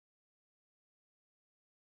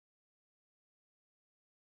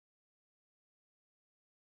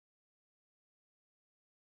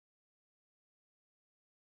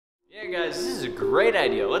Yeah guys, this is a great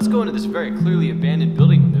idea. Let's go into this very clearly abandoned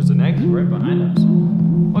building when there's an exit right behind us.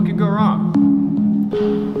 What could go wrong?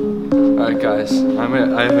 Alright guys,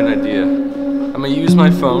 I have an idea. I'm gonna use my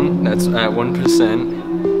phone that's at 1%,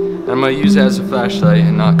 and I'm gonna use it as a flashlight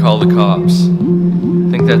and not call the cops. I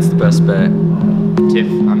think that's the best bet. Tiff,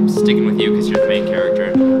 I'm sticking with you because you're the main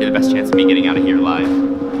character. You're the best chance of me getting out of here alive.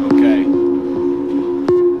 Okay.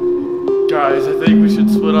 Guys, I think we should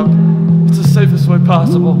split up. It's the safest way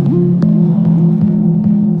possible.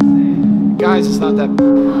 Guys, it's not that...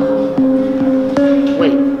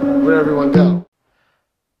 Wait, where'd everyone go?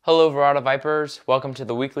 Hello Verada Vipers, welcome to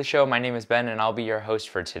the weekly show. My name is Ben and I'll be your host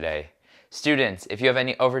for today. Students, if you have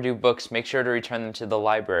any overdue books, make sure to return them to the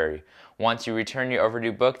library. Once you return your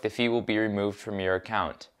overdue book, the fee will be removed from your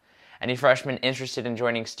account. Any freshmen interested in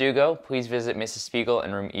joining Stugo, please visit Mrs. Spiegel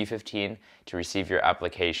in room E15 to receive your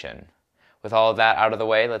application. With all of that out of the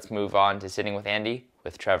way, let's move on to Sitting with Andy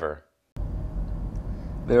with Trevor.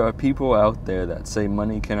 There are people out there that say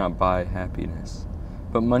money cannot buy happiness,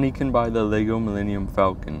 but money can buy the Lego Millennium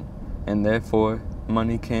Falcon, and therefore,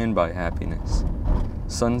 money can buy happiness.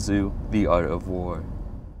 Sun Tzu, The Art of War.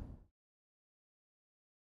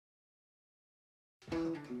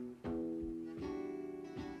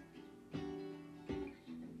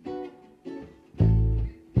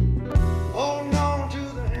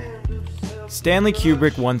 Stanley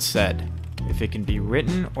Kubrick once said, "If it can be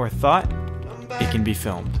written or thought, it can be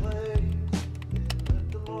filmed."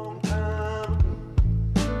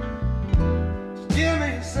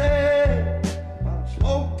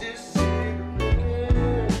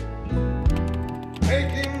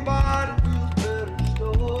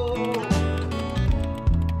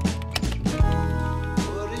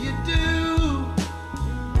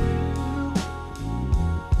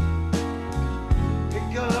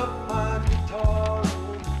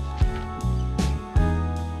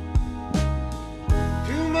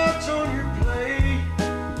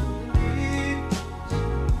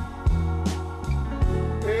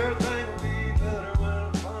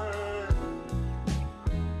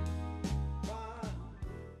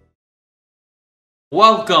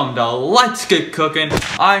 Welcome to Let's Get Cooking.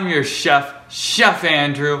 I'm your chef, Chef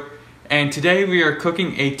Andrew, and today we are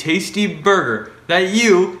cooking a tasty burger that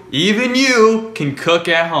even you, can cook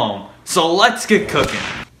at home. So let's get cooking.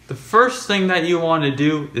 The first thing that you want to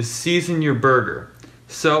do is season your burger.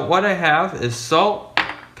 So what I have is salt,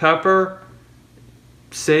 pepper,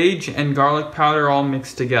 sage, and garlic powder all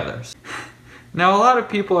mixed together. Now a lot of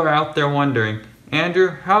people are out there wondering,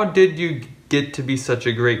 Andrew, how did you get to be such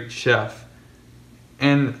a great chef?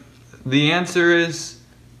 And the answer is,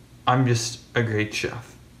 I'm just a great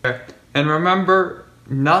chef. And remember,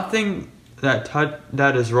 nothing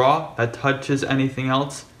that is raw, that touches anything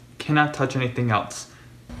else, cannot touch anything else.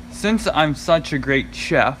 Since I'm such a great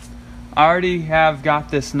chef, I already have got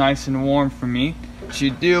this nice and warm for me. What you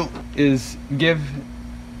do is give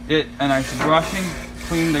it a nice brushing,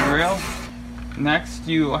 clean the grill. Next,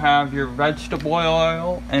 you have your vegetable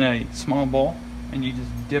oil in a small bowl, and you just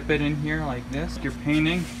dip it in here like this. You're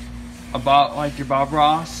painting about like your Bob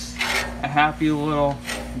Ross, a happy little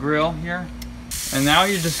grill here. And now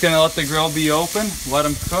you're just gonna let the grill be open, let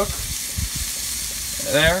them cook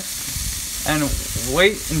there, and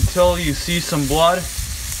wait until you see some blood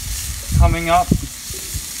coming up,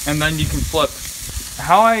 and then you can flip.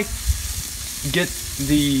 How I get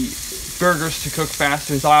the burgers to cook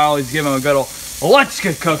faster is I always give them a good old, let's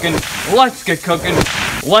get cooking, let's get cooking,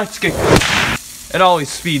 let's get cooking. It always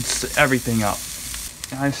speeds everything up.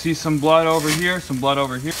 I see some blood over here, some blood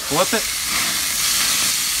over here. Flip it.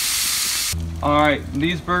 Alright,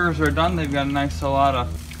 these burgers are done. They've got a nice salada,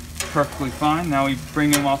 perfectly fine. Now we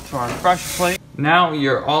bring them off to our fresh plate. Now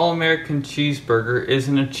your all-American cheeseburger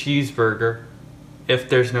isn't a cheeseburger if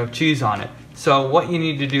there's no cheese on it. So what you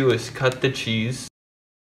need to do is cut the cheese.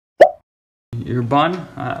 Your bun,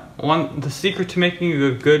 the secret to making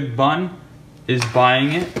a good bun is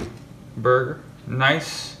buying it. Burger.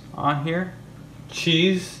 Nice on here,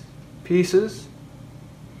 cheese pieces,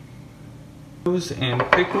 and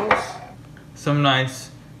pickles, some nice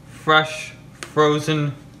fresh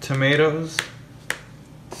frozen tomatoes,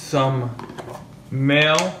 some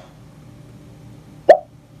mayo,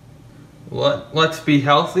 let's be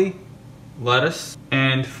healthy, lettuce,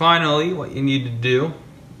 and finally what you need to do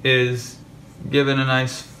is give it a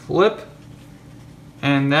nice flip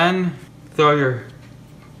and then throw your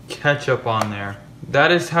ketchup on there.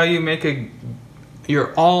 That is how you make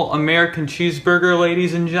your all-American cheeseburger,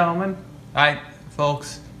 ladies and gentlemen. Alright,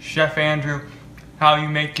 folks, Chef Andrew, how you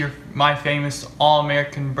make my famous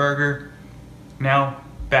all-American burger. Now,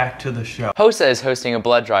 back to the show. HOSA is hosting a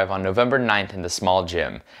blood drive on November 9th in the small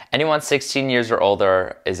gym. Anyone 16 years or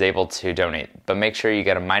older is able to donate, but make sure you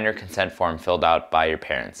get a minor consent form filled out by your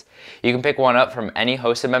parents. You can pick one up from any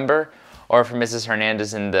HOSA member or from Mrs.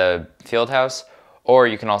 Hernandez in the field house, or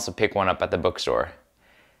you can also pick one up at the bookstore.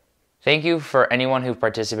 Thank you for anyone who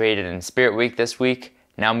participated in Spirit Week this week.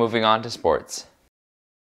 Now moving on to sports.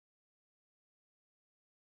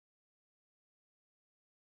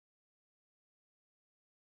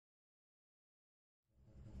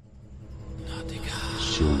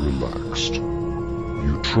 So relaxed.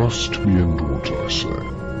 You trust me and what I say.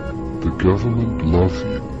 The government love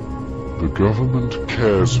you. The government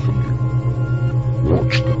cares for you.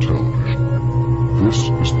 Watch the television. This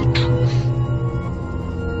is the truth.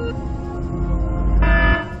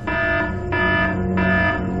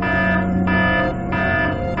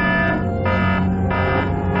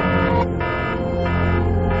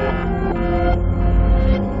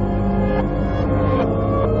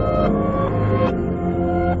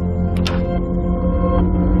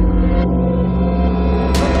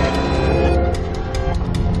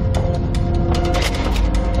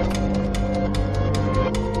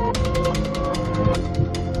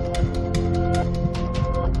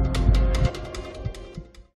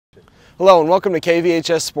 Hello and welcome to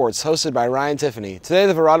KVHS Sports, hosted by Ryan Tiffany. Today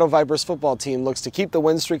the Verado Vipers football team looks to keep the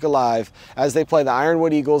win streak alive as they play the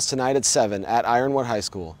Ironwood Eagles tonight at 7 at Ironwood High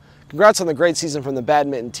School. Congrats on the great season from the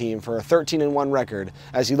badminton team for a 13-1 record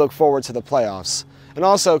as you look forward to the playoffs. And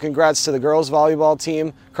also congrats to the girls volleyball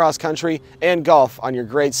team, cross country, and golf on your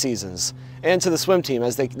great seasons. And to the swim team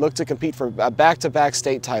as they look to compete for a back-to-back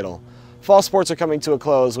state title. Fall sports are coming to a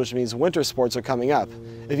close, which means winter sports are coming up.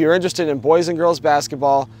 If you're interested in boys and girls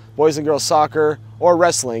basketball, boys and girls soccer, or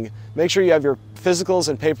wrestling, make sure you have your physicals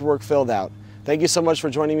and paperwork filled out. Thank you so much for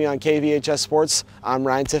joining me on KVHS Sports. I'm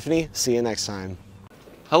Ryan Tiffany. See you next time.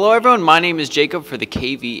 Hello everyone, my name is Jacob for the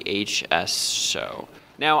KVHS show.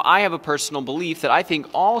 Now, I have a personal belief that I think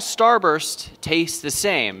all Starburst taste the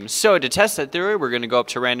same. So to test that theory, we're going to go up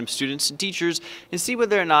to random students and teachers and see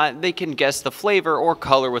whether or not they can guess the flavor or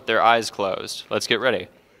color with their eyes closed. Let's get ready.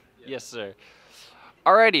 Yes, sir.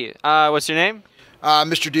 Alrighty, what's your name?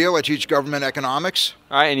 Mr. Dio, I teach government economics.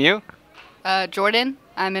 Alright, and you? Jordan,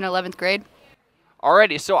 I'm in 11th grade.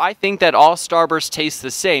 Alrighty, so I think that all Starburst taste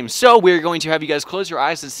the same. So we're going to have you guys close your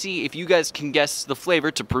eyes and see if you guys can guess the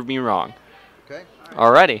flavor to prove me wrong. Okay.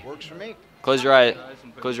 Alrighty. Works for me. Close your eyes.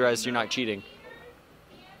 Close your eyes so you're not cheating.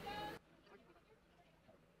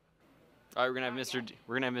 Alright, we're gonna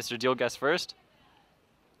have Mr. Deal guess first.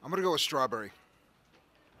 I'm gonna go with strawberry.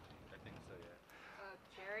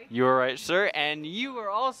 Cherry. You were right, sir, and you were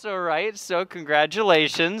also right, so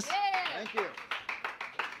congratulations. Thank you.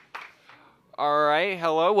 Alright,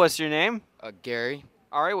 hello, what's your name? Gary,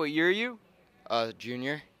 Alright, what year are you?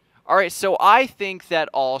 junior. Alright, so I think that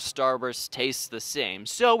all Starbursts taste the same.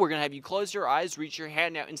 So we're gonna have you close your eyes, reach your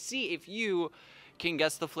hand out, and see if you can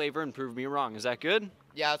guess the flavor and prove me wrong. Is that good?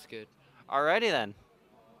 Yeah, that's good. Alrighty then.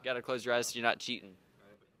 Gotta close your eyes so you're not cheating.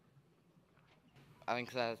 I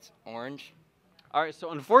think that's orange. Alright,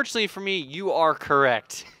 so unfortunately for me, you are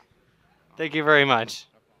correct. Thank you very much.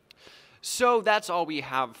 So that's all we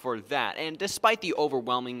have for that. And despite the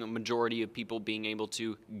overwhelming majority of people being able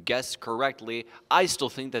to guess correctly, I still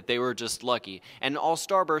think that they were just lucky. And all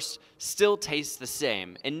Starbursts still taste the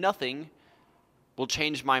same, and nothing will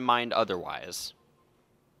change my mind otherwise.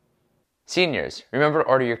 Seniors, remember to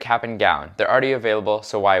order your cap and gown. They're already available,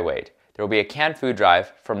 so why wait? There will be a canned food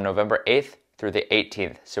drive from November 8th through the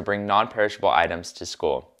 18th, so bring non-perishable items to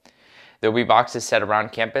school. There will be boxes set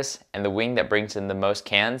around campus, and the wing that brings in the most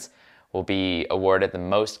cans will be awarded the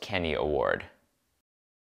Most Kenny Award.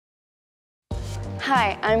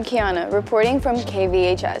 Hi, I'm Kiana, reporting from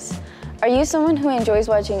KVHS. Are you someone who enjoys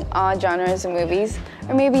watching all genres of movies?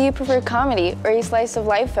 Or maybe you prefer comedy or a slice of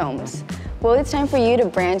life films? Well, it's time for you to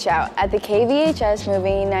branch out at the KVHS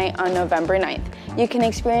Movie Night on November 9th. You can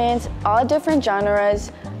experience all different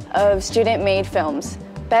genres of student-made films,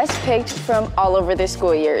 best picked from all over the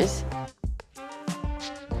school years.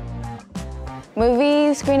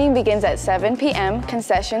 Movie screening begins at 7 p.m.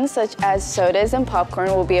 Concessions such as sodas and popcorn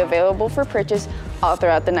will be available for purchase all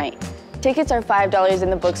throughout the night. Tickets are $5 in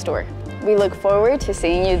the bookstore. We look forward to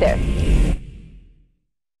seeing you there.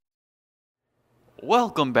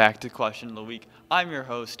 Welcome back to Question of the Week. I'm your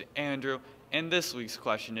host, Andrew, and this week's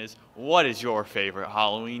question is, what is your favorite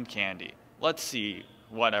Halloween candy? Let's see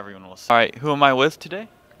what everyone will say. All right, who am I with today?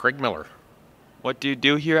 Craig Miller. What do you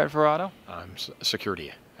do here at Verado? I'm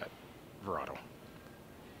security at Verado.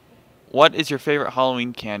 What is your favorite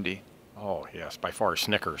Halloween candy? Oh, yes, by far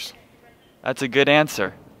Snickers. That's a good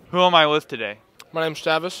answer. Who am I with today? My name's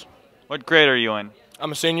Tavis. What grade are you in?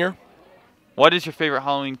 I'm a senior. What is your favorite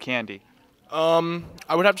Halloween candy? I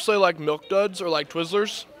would have to say like Milk Duds or like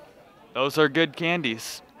Twizzlers. Those are good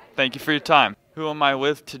candies. Thank you for your time. Who am I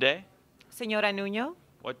with today? Señora Nuño,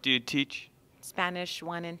 What do you teach? Spanish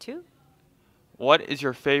 1 and 2. What is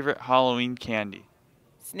your favorite Halloween candy?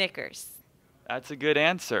 Snickers. That's a good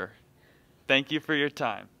answer. Thank you for your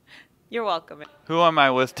time. You're welcome. Who am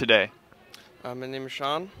I with today? My name is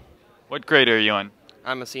Sean. What grade are you in?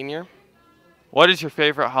 I'm a senior. What is your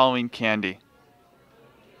favorite Halloween candy?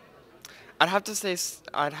 I'd have to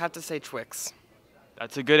say Twix.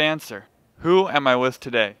 That's a good answer. Who am I with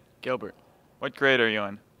today? Gilbert. What grade are you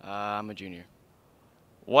in? I'm a junior.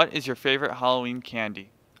 What is your favorite Halloween candy?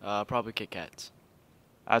 Probably Kit Kats.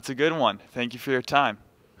 That's a good one. Thank you for your time.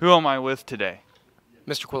 Who am I with today?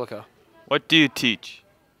 Mr. Quilico. What do you teach?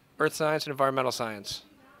 Earth Science and Environmental Science.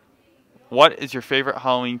 What is your favorite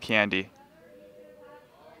Halloween candy?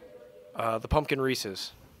 The Pumpkin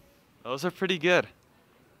Reese's. Those are pretty good.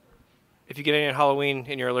 If you get any at Halloween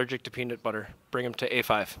and you're allergic to peanut butter, bring them to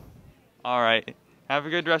A5. All right. Have a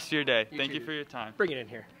good rest of your day. Thank you for your time. Bring it in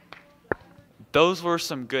here. Those were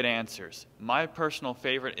some good answers. My personal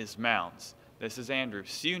favorite is Mounds. This is Andrew.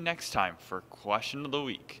 See you next time for Question of the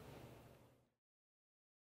Week.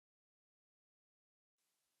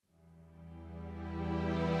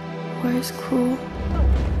 Where is cool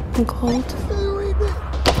and cold?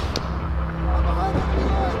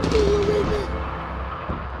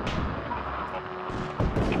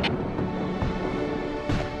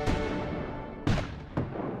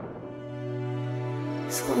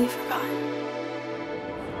 Slowly forgotten.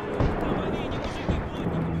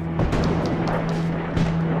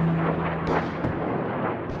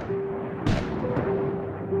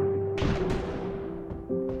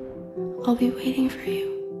 I'll be waiting for you.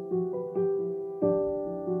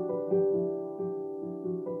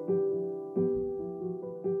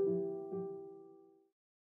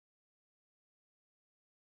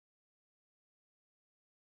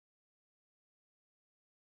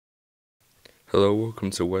 Hello,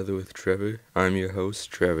 welcome to Weather with Trevor. I'm your host,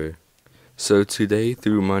 Trevor. So today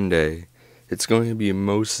through Monday, it's going to be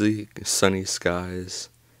mostly sunny skies,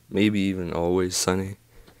 maybe even always sunny,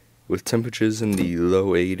 with temperatures in the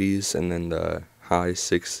low 80s and then the high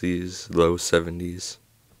 60s, low 70s.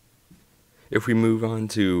 If we move on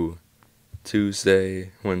to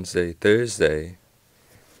Tuesday, Wednesday, Thursday,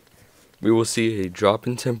 we will see a drop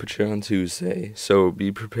in temperature on Tuesday, so be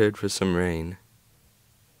prepared for some rain.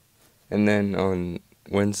 And then on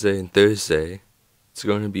Wednesday and Thursday, it's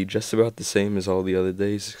going to be just about the same as all the other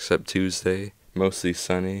days except Tuesday, mostly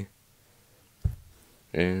sunny.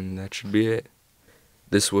 And that should be it.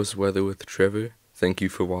 This was Weather with Trevor. Thank you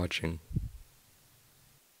for watching.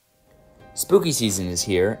 Spooky season is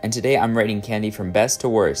here, and today I'm rating candy from best to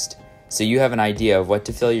worst, so you have an idea of what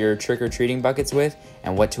to fill your trick-or-treating buckets with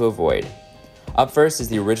and what to avoid. Up first is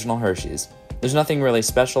the original Hershey's. There's nothing really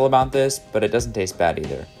special about this, but it doesn't taste bad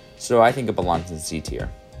either, so I think it belongs in C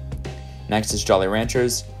tier. Next is Jolly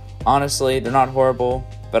Ranchers. Honestly, they're not horrible,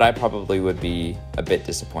 but I probably would be a bit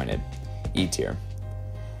disappointed. E tier.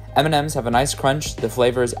 M&M's have a nice crunch, the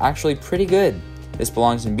flavor is actually pretty good. This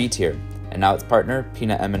belongs in B tier, and now its partner,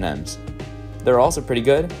 Peanut M&M's. They're also pretty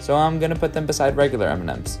good, so I'm gonna put them beside regular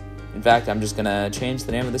M&M's. In fact, I'm just gonna change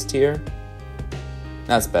the name of this tier.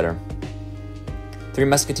 That's better. Three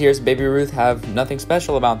Musketeers and Baby Ruth have nothing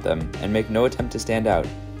special about them and make no attempt to stand out.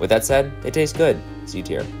 With that said, they taste good, C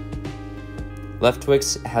tier. Left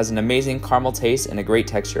Twix has an amazing caramel taste and a great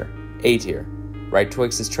texture, A tier. Right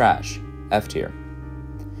Twix is trash, F tier.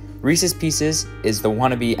 Reese's Pieces is the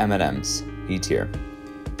wannabe M&M's, E tier.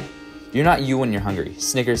 You're not you when you're hungry,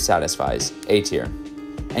 Snickers satisfies, A tier.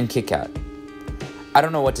 And Kit Kat. I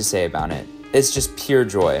don't know what to say about it, it's just pure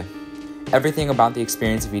joy. Everything about the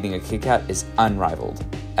experience of eating a Kit Kat is unrivaled,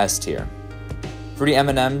 S tier. Fruity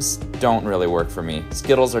M&M's don't really work for me.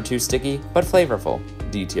 Skittles are too sticky, but flavorful,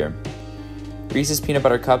 D tier. Reese's Peanut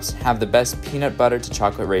Butter Cups have the best peanut butter to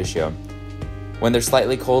chocolate ratio. When they're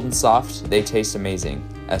slightly cold and soft, they taste amazing,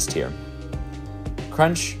 S tier.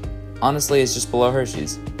 Crunch, honestly, is just below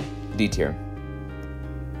Hershey's, D tier.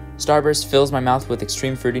 Starburst fills my mouth with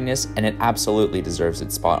extreme fruitiness, and it absolutely deserves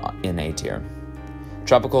its spot in A tier.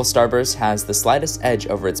 Tropical Starburst has the slightest edge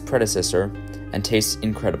over its predecessor and tastes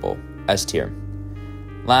incredible, S tier.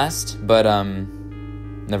 Last, but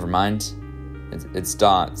never mind, it's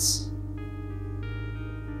Dots.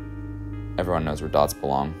 Everyone knows where Dots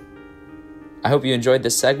belong. I hope you enjoyed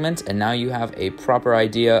this segment, and now you have a proper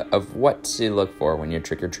idea of what to look for when you're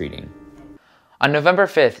trick-or-treating. On November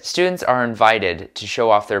 5th, students are invited to show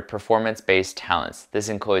off their performance-based talents. This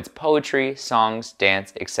includes poetry, songs,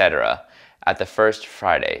 dance, etc. at the first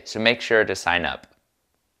Friday, so make sure to sign up.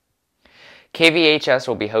 KVHS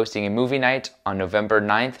will be hosting a movie night on November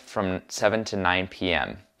 9th from 7 to 9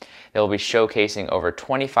 p.m. They will be showcasing over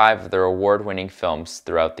 25 of their award-winning films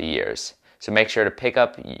throughout the years, so make sure to pick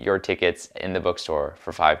up your tickets in the bookstore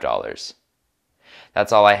for $5.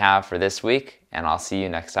 That's all I have for this week, and I'll see you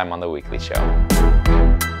next time on The Weekly Show.